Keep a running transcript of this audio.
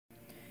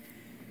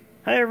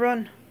Hi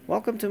everyone,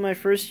 welcome to my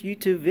first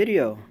YouTube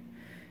video.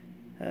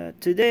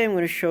 Today I'm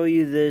going to show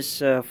you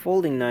this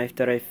folding knife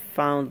that I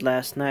found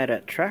last night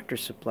at Tractor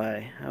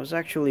Supply. I was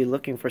actually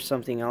looking for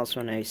something else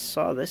when I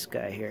saw this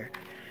guy here.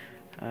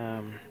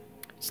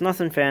 It's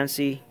nothing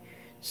fancy.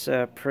 It's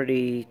a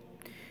pretty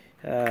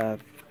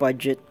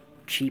budget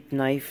cheap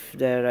knife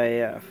that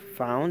I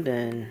found,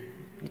 and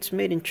it's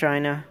made in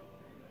China.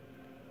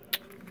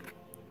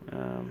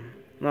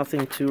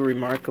 Nothing too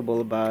remarkable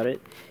about it,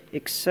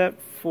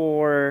 except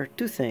for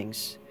two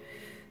things.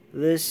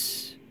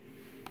 This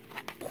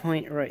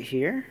point right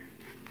here,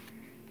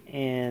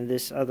 and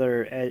this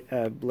other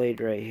blade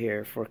right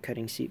here for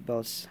cutting seat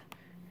belts.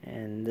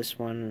 And this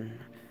one,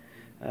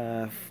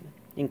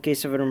 in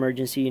case of an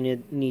emergency,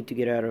 you need to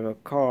get out of a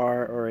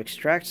car or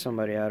extract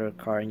somebody out of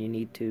a car, and you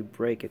need to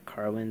break a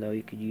car window.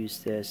 You could use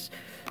this.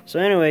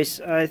 So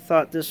anyways, I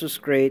thought this was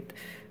great.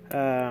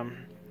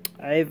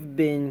 I've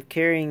been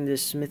carrying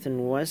this Smith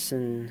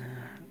Wesson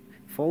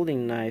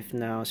folding knife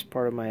now as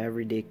part of my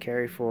everyday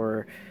carry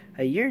for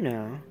a year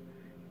now,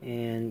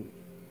 and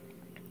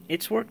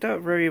it's worked out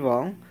very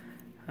well.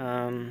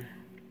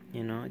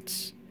 You know,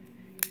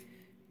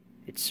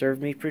 it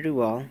served me pretty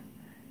well.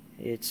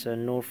 It's a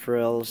no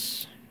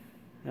frills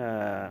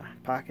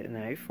pocket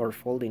knife or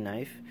folding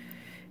knife.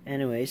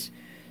 Anyways,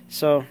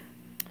 so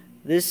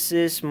this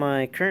is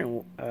my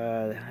current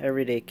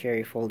everyday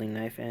carry folding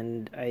knife,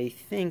 and I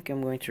think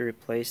I'm going to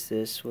replace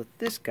this with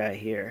this guy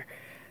here.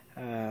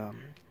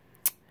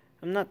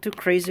 I'm not too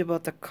crazy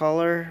about the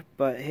color,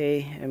 but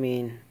hey, I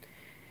mean,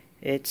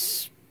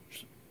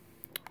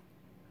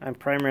 I'm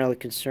primarily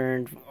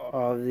concerned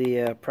of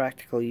the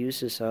practical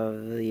uses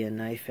of the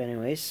knife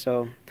anyways.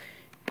 So,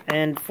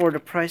 and for the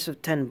price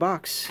of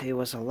 $10, it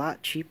was a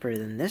lot cheaper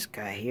than this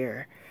guy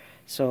here.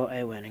 So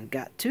I went and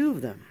got two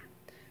of them.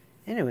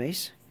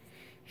 Anyways,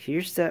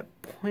 here's that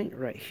point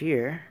right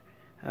here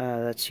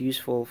that's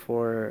useful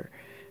for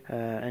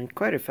and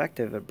quite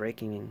effective at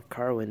breaking in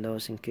car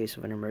windows in case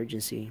of an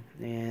emergency.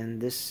 And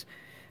this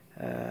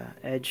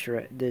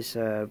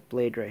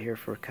blade right here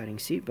for cutting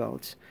seat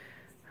belts.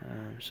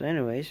 So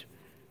anyways,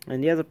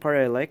 and the other part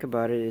I like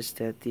about it is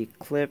that the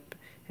clip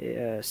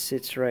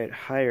sits right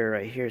higher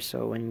right here,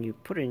 so when you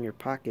put it in your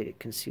pocket, it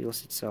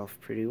conceals itself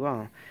pretty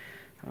well.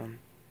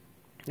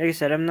 Like I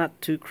said, I'm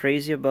not too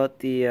crazy about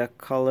the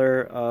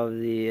color of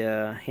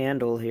the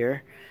handle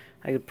here.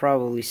 I could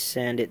probably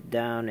sand it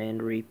down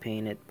and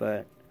repaint it,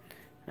 but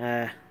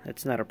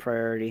that's not a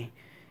priority.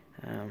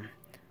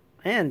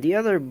 And the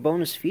other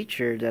bonus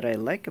feature that I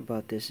like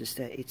about this is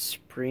that it's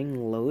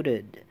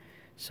spring-loaded,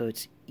 so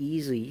it's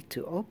easy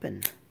to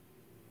open.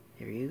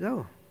 There you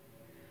go.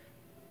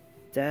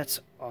 That's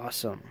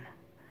awesome.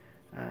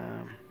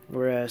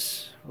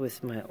 Whereas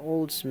with my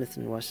old Smith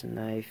Wesson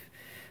knife,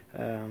 you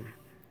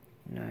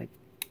know, I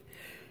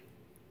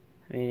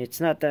mean, it's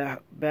not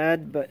that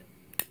bad, but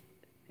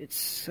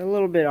it's a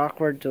little bit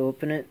awkward to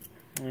open it.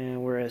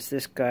 Whereas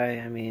this guy,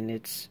 I mean,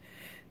 it's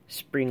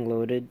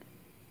spring-loaded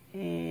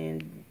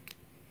and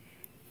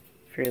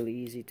fairly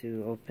easy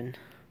to open.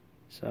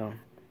 So,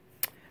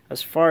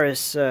 as far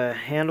as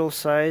handle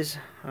size,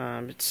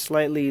 it's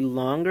slightly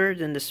longer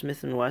than the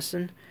Smith &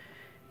 Wesson,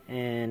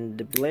 and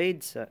the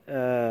blade's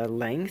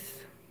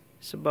length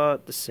is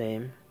about the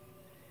same.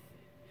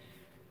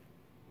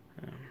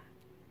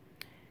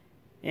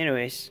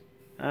 Anyways,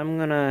 I'm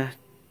gonna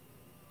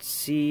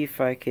see if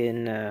I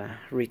can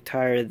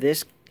retire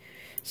this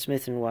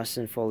Smith &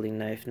 Wesson folding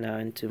knife now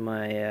into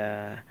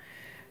my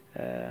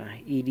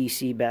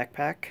EDC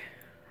backpack,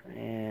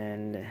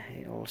 and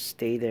it'll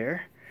stay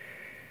there.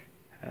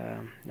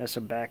 That's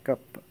a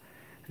backup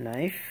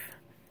knife,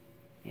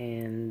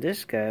 and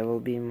this guy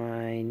will be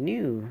my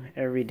new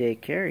everyday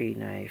carry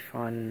knife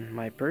on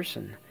my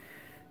person.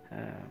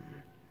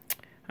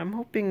 I'm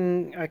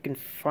hoping I can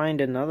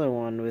find another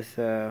one with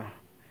a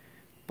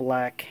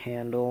black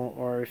handle,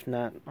 or if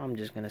not, I'm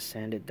just gonna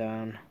sand it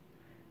down,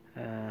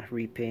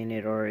 repaint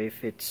it, or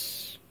if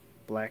it's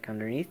black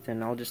underneath,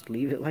 then I'll just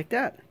leave it like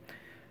that.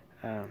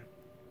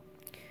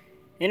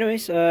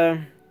 Anyways,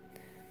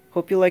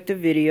 hope you liked the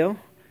video.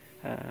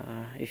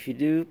 If you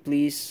do,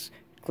 please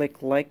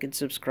click like and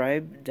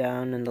subscribe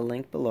down in the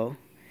link below,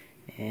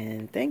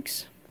 and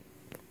thanks.